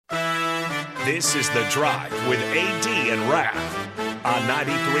This is The Drive with AD and Raf on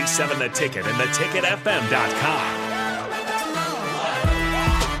 93.7 The Ticket and theticketfm.com.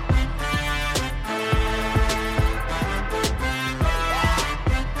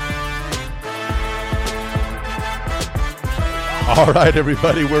 All right,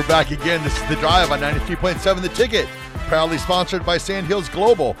 everybody, we're back again. This is The Drive on 93.7 The Ticket, proudly sponsored by Sandhills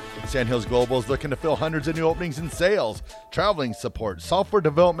Global. Sandhills Global is looking to fill hundreds of new openings in sales, traveling support, software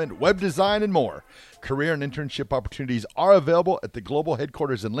development, web design, and more. Career and internship opportunities are available at the global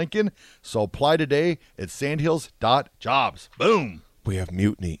headquarters in Lincoln, so apply today at sandhills.jobs. Boom. We have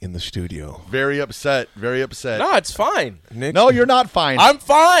mutiny in the studio. Very upset, very upset. No, it's fine. Nick? No, you're not fine. I'm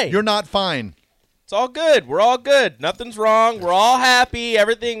fine. You're not fine. It's all good. We're all good. Nothing's wrong. We're all happy.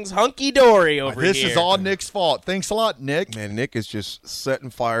 Everything's hunky-dory over here. This is all Nick's fault. Thanks a lot, Nick. Man, Nick is just setting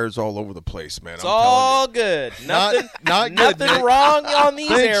fires all over the place, man. It's all good. Nothing, not good, nothing Nick. wrong on these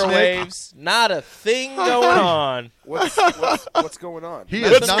Thanks, airwaves. Nick. Not a thing going on. What's going on? He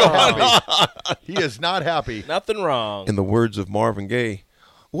is not happy. He is not happy. Nothing wrong. In the words of Marvin Gaye,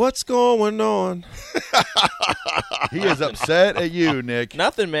 what's going on? He is upset at you, Nick.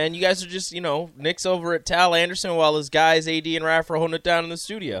 Nothing, man. You guys are just, Nick's over at Tal Anderson while his guys, AD and Raf, are holding it down in the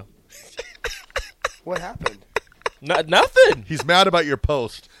studio. What happened? Nothing. He's mad about your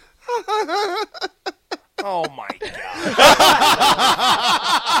post. Oh, my God.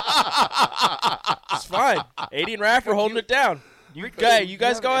 It's fine. AD and Raf are holding it down. You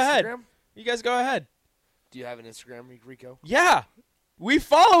guys go ahead. Instagram? You guys go ahead. Do you have an Instagram, Rico? Yeah. We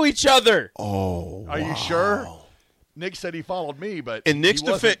follow each other. Oh, Are you sure? Nick said he followed me, but In Nick's he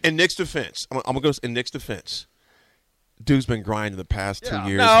wasn't. defense, I'm gonna go in Nick's defense. Dude's been grinding the past 2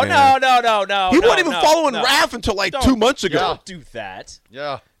 years. No. He wasn't even following Raph until like 2 months ago. Don't do that.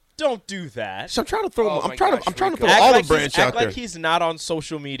 Yeah. Don't do that. So I'm trying to throw. Oh I'm my trying gosh, to. I'm trying to Rico. throw olive branch out Act there. like he's not on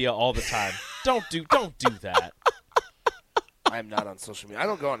social media all the time. Don't do that. I am not on social media. I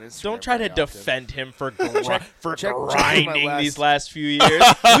don't go on Instagram. Don't try to very often. defend him for check grinding my these last few years.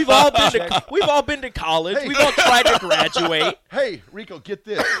 We've all been to college. Hey. We've all tried to graduate. Hey, Rico, get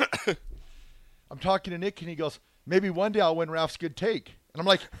this. I'm talking to Nick, and he goes, maybe one day I'll win Ralph's Good Take. And I'm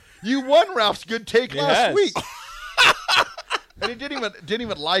like, you won Ralph's Good Take last Yes. week. And he didn't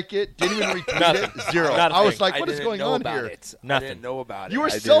even like it, didn't even retweet it, zero. Not a I was thing. like, I what is didn't going know on about here? it. Nothing. I didn't know about it. You were I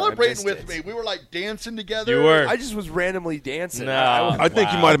celebrating missed with it. me. We were like dancing together. You were. I just was randomly dancing. No. I think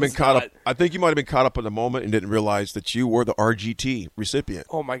you Wow. might have been It's caught not- up. I think you might have been caught up in the moment and didn't realize that you were the RGT recipient.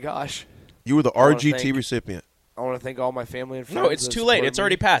 Oh, my gosh. You were the wanna RGT thank- recipient. I want to thank all my family and friends. No, it's that too late. supported It's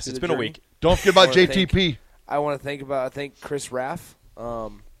already me passed. through It's the been a journey. week. Don't forget about I wanna JTP, I want to thank Chris Raff.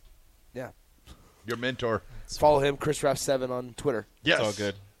 Yeah. your mentor. Follow him, Chris Raff 7 on Twitter. Yes. It's all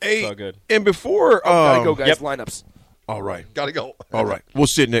good. Hey, It's all good. and before, Gotta go, guys. Yep. Lineups. all right, Got to go. all right, we'll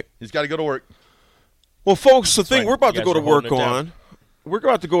see, Nick. He's got to go to work. Well, folks, the thing fine. we're about You to guys go to are holding work it down. on, we're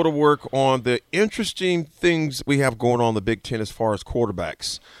about to go to work on the interesting things we have going on in the Big Ten as far as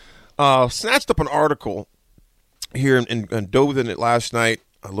quarterbacks. Snatched up an article here and dove in it last night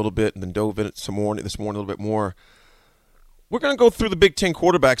a little bit, and then dove in it this morning a little bit more. We're going to go through the Big Ten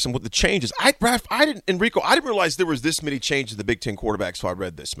quarterbacks and what the changes. Enrico, I didn't realize there was this many changes to the Big Ten quarterbacks, so I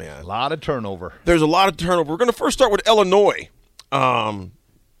read this, man. A lot of turnover. There's a lot of turnover. We're going to first start with Illinois.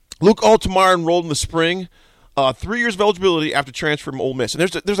 Luke Altmaier enrolled in the spring. 3 years of eligibility after transfer from Ole Miss. And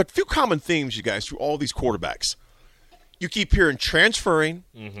there's a few common themes, you guys, through all these quarterbacks. You keep hearing transferring.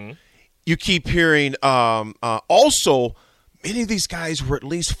 Mm-hmm. You keep hearing also many of these guys were at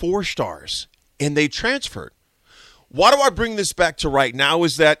least 4 stars, and they transferred. Why do I bring this back to right now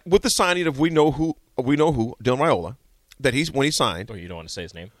is that with the signing of we know who, Dylan Raiola, that when he signed. Oh, you don't want to say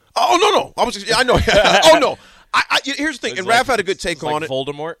his name? Oh, no. I know. Oh, no. Here's the thing, and Raph had a good take on like it.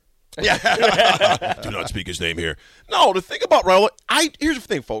 Voldemort? Yeah. Do not speak his name here. No, the thing about Raiola, here's the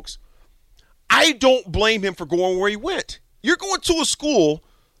thing, folks. I don't blame him for going where he went. You're going to a school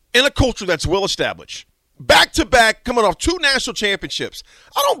in a culture that's well established. Back-to-back, coming off 2 national championships.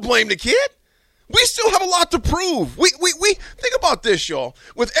 I don't blame the kid. We still have a lot to prove. We think about this, y'all.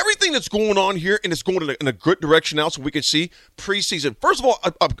 With everything that's going on here, and it's going in a good direction now, so we can see preseason. First of all,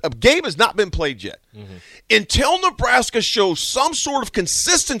 a game has not been played yet. Mm-hmm. Until Nebraska shows some sort of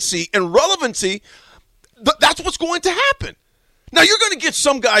consistency and relevancy, that's what's going to happen. Now, you're going to get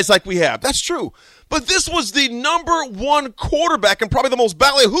some guys like we have. That's true. But this was the number 1 quarterback and probably the most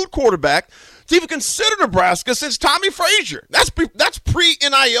ballyhooed quarterback to even consider Nebraska since Tommy Frazier. That's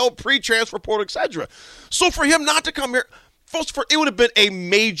pre-NIL, pre-transfer portal, etc. So for him not to come here, folks, it would have been a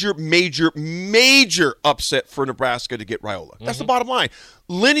major, major, major upset for Nebraska to get Raiola. That's the bottom line.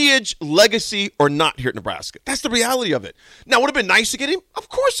 Lineage, legacy, or not here at Nebraska. That's the reality of it. Now, would it have been nice to get him? Of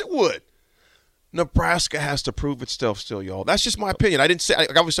course it would. Nebraska has to prove itself still, y'all. That's just my opinion. I didn't say.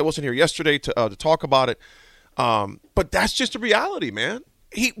 Obviously, I wasn't here yesterday to talk about it, but that's just the reality, man.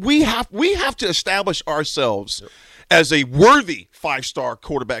 We have to establish ourselves as a worthy 5-star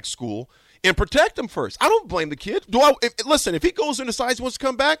quarterback school and protect them first. I don't blame the kid. Listen, if he goes in the size and wants to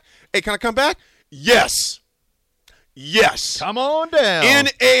come back, hey, can I come back? Yes. Come on down. In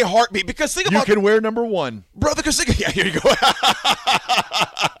a heartbeat. Because think about you can wear number 1. Brother, here you go.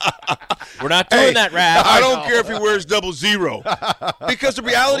 We're not doing that, Raph. I don't care if he wears 00. Because the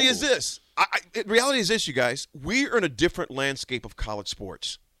reality is this. Reality is this, you guys. We are in a different landscape of college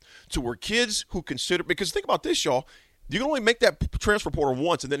sports. To where kids who consider – because think about this, y'all. You can only make that transfer portal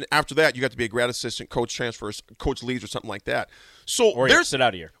once, and then after that, you got to be a grad assistant, coach transfers, coach leads, or something like that. So or there's sit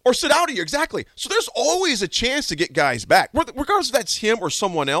out a year. Or sit out a year, exactly. So there's always a chance to get guys back, regardless if that's him or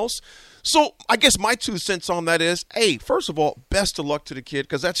someone else. So I guess my 2 cents on that is, hey, first of all, best of luck to the kid,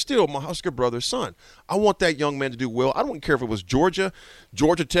 because that's still my Husker brother's son. I want that young man to do well. I don't care if it was Georgia,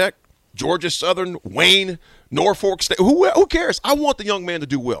 Georgia Tech, Georgia Southern, Wayne, Norfolk State. Who cares? I want the young man to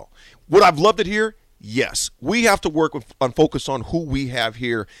do well. Would I've loved it here? Yes, we have to work on focus on who we have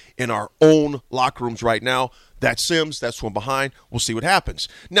here in our own locker rooms right now. That's Sims. That's from behind. We'll see what happens.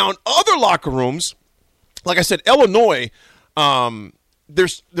 Now, in other locker rooms, like I said, Illinois,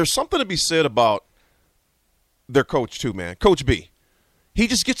 there's something to be said about their coach too, man. Coach B. He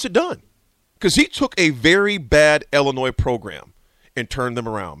just gets it done because he took a very bad Illinois program and turned them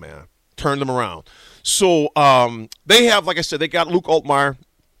around, man. Turned them around. So they have, like I said, they got Luke Altmaier.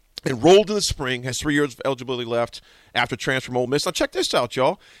 Enrolled in the spring, has 3 years of eligibility left after transfer from Ole Miss. Now check this out,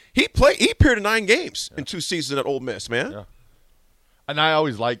 y'all. He appeared in 9 games in 2 seasons at Ole Miss, man. Yeah. And I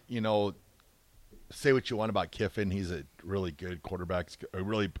always like, say what you want about Kiffin. He's a really good quarterback, a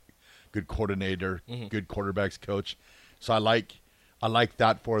really good coordinator, good quarterbacks coach. So I like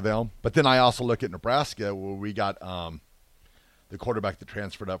that for them. But then I also look at Nebraska where we got the quarterback that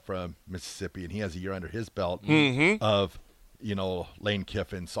transferred up from Mississippi, and he has a year under his belt of Lane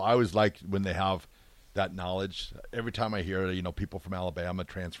Kiffin. So I always like when they have that knowledge. Every time I hear, people from Alabama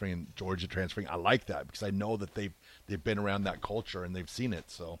transferring, Georgia transferring, I like that because I know that they've been around that culture and they've seen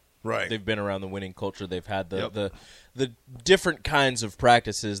it. So right, they've been around the winning culture. They've had the different kinds of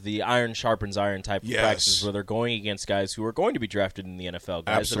practices, the iron sharpens iron type of practices, where they're going against guys who are going to be drafted in the NFL,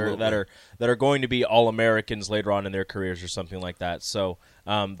 guys that are going to be All-Americans later on in their careers or something like that. So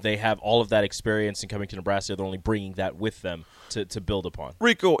they have all of that experience, and coming to Nebraska, they're only bringing that with them to build upon.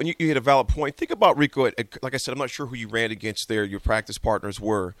 Rico, and you hit a valid point. Think about Rico. Like I said, I'm not sure who you ran against there, your practice partners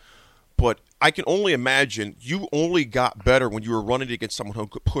were, but I can only imagine you only got better when you were running against someone who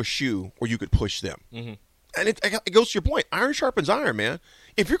could push you or you could push them. Mm-hmm. And it goes to your point. Iron sharpens iron, man.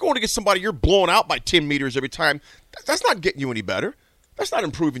 If you're going to get somebody you're blown out by 10 meters every time, that's not getting you any better. That's not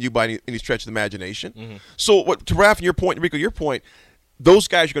improving you by any stretch of the imagination. Mm-hmm. So to Raph and your point, Rico, your point, those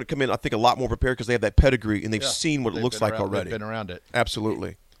guys are going to come in, I think, a lot more prepared because they have that pedigree and they've seen what it looks like already. They've been around it.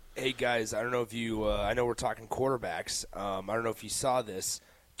 Absolutely. Hey, guys, I don't know if you I know we're talking quarterbacks. I don't know if you saw this.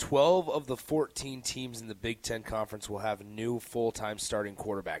 12 of the 14 teams in the Big Ten Conference will have new full-time starting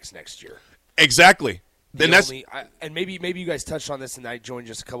quarterbacks next year. Exactly. And maybe you guys touched on this, and I joined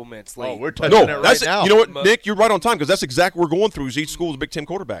just a couple minutes late. Oh, we're touching it right now. You know what, Nick? You're right on time because that's exactly what we're going through. Is each school's Big Ten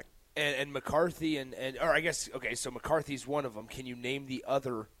quarterback. And McCarthy so McCarthy's one of them. Can you name the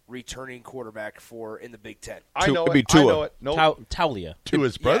other returning quarterback in the Big Ten? I know it'd be it. Tua. I know it. Nope. Talia.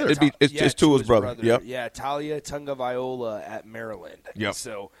 Tua's brother. It's Tua's brother. Yep. Yeah, Talia Tungavailoa at Maryland. Yep.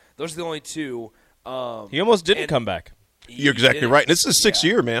 So those are the only two. He almost didn't come back. You're exactly right. And this is sixth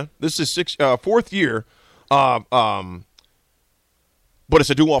year, man. This is fourth year. But it's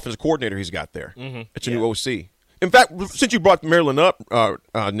a new offensive coordinator he's got there. Mm-hmm. It's a new OC. In fact, since you brought Maryland up,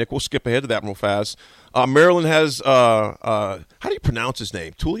 Nick, we'll skip ahead to that real fast. Maryland has how do you pronounce his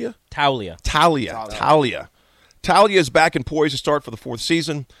name? Talia. Talia is back and poised to start for the 4th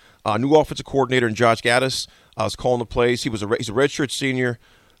season. New offensive coordinator in Josh Gaddis is calling the plays. He's a redshirt senior.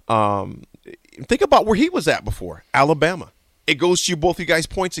 Think about where he was at before, Alabama. It goes to both of you guys'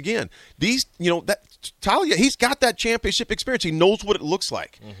 points again. Talia, he's got that championship experience. He knows what it looks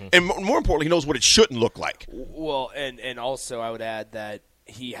like. Mm-hmm. And more importantly, he knows what it shouldn't look like. Well, and also I would add that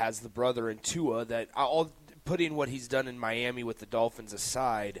he has the brother in Tua that I'll putting what he's done in Miami with the Dolphins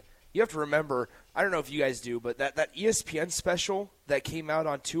aside, you have to remember, I don't know if you guys do, but that ESPN special that came out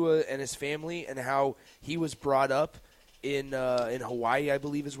on Tua and his family and how he was brought up in Hawaii, I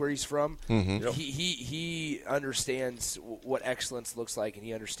believe is where he's from. Mm-hmm. He understands what excellence looks like, and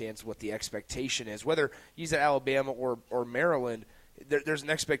he understands what the expectation is. Whether he's at Alabama or Maryland, there's an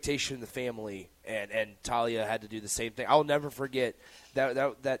expectation in the family, and Talia had to do the same thing. I'll never forget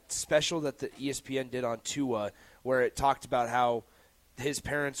that special that the ESPN did on Tua, where it talked about how his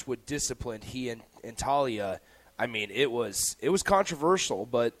parents would discipline he and Talia. I mean, it was controversial,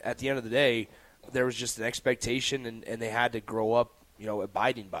 but at the end of the day, there was just an expectation, and they had to grow up,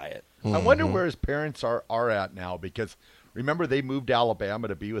 abiding by it. I wonder where his parents are at now, because remember they moved to Alabama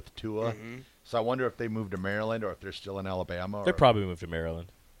to be with Tua. So I wonder if they moved to Maryland or if they're still in Alabama. They probably moved to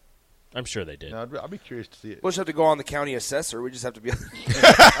Maryland. I'm sure they did. I'll be curious to see it. We'll just have to go on the county assessor. We just have to be.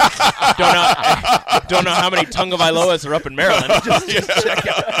 Don't know how many Tungavailoas are up in Maryland. just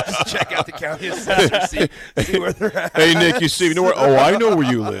check out the county assessor. See where they're at. Hey Nick, you see? You know where? Oh, I know where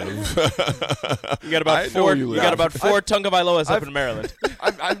you live. You got about four. You got about 4 Tungavailoas up in Maryland.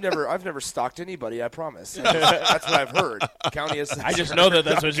 I've never stalked anybody. I promise. That's what I've heard. County assessor. I just know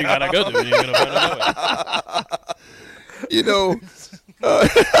that's what you gotta go to. You're gonna find out.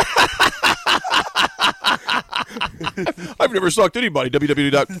 I've never stalked anybody.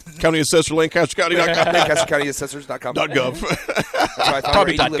 www.countyassessorlancastercounty.com. LancasterCountyAssessors.com. .gov. That's why I thought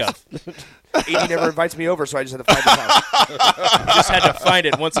Probably .gov. 80 never invites me over, so I just had to find the house. Just had to find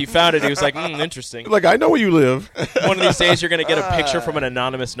it. Once he found it, he was like, interesting. Like, I know where you live. One of these days, you're going to get a picture from an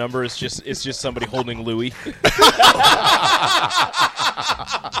anonymous number. It's just somebody holding Louie.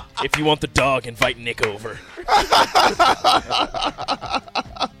 If you want the dog, invite Nick over.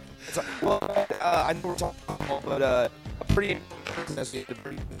 I know we're talking about, but a pretty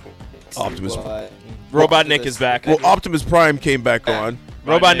Optimus. Robot Nick is back. Well, Optimus Prime came back on.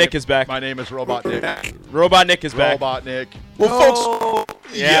 Robot Nick is back. My name is Robot Nick. Robot Nick is back. Robot Nick. Well, folks.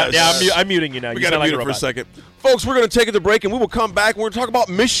 Yeah, I'm muting you now. We got to mute it for a second. Folks, we're going to take it to break, and we will come back, and we're going to talk about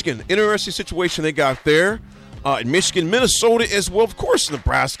Michigan. Interesting situation they got there. In Michigan, Minnesota as well. Of course,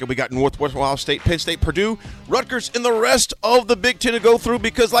 Nebraska. We got Northwest Ohio State, Penn State, Purdue, Rutgers, and the rest of the Big Ten to go through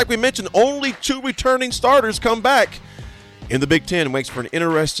because, like we mentioned, only 2 returning starters come back in the Big Ten. It makes for an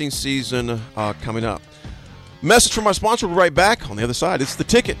interesting season coming up. Message from our sponsor. We'll be right back on the other side. It's The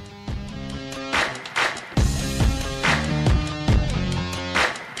Ticket.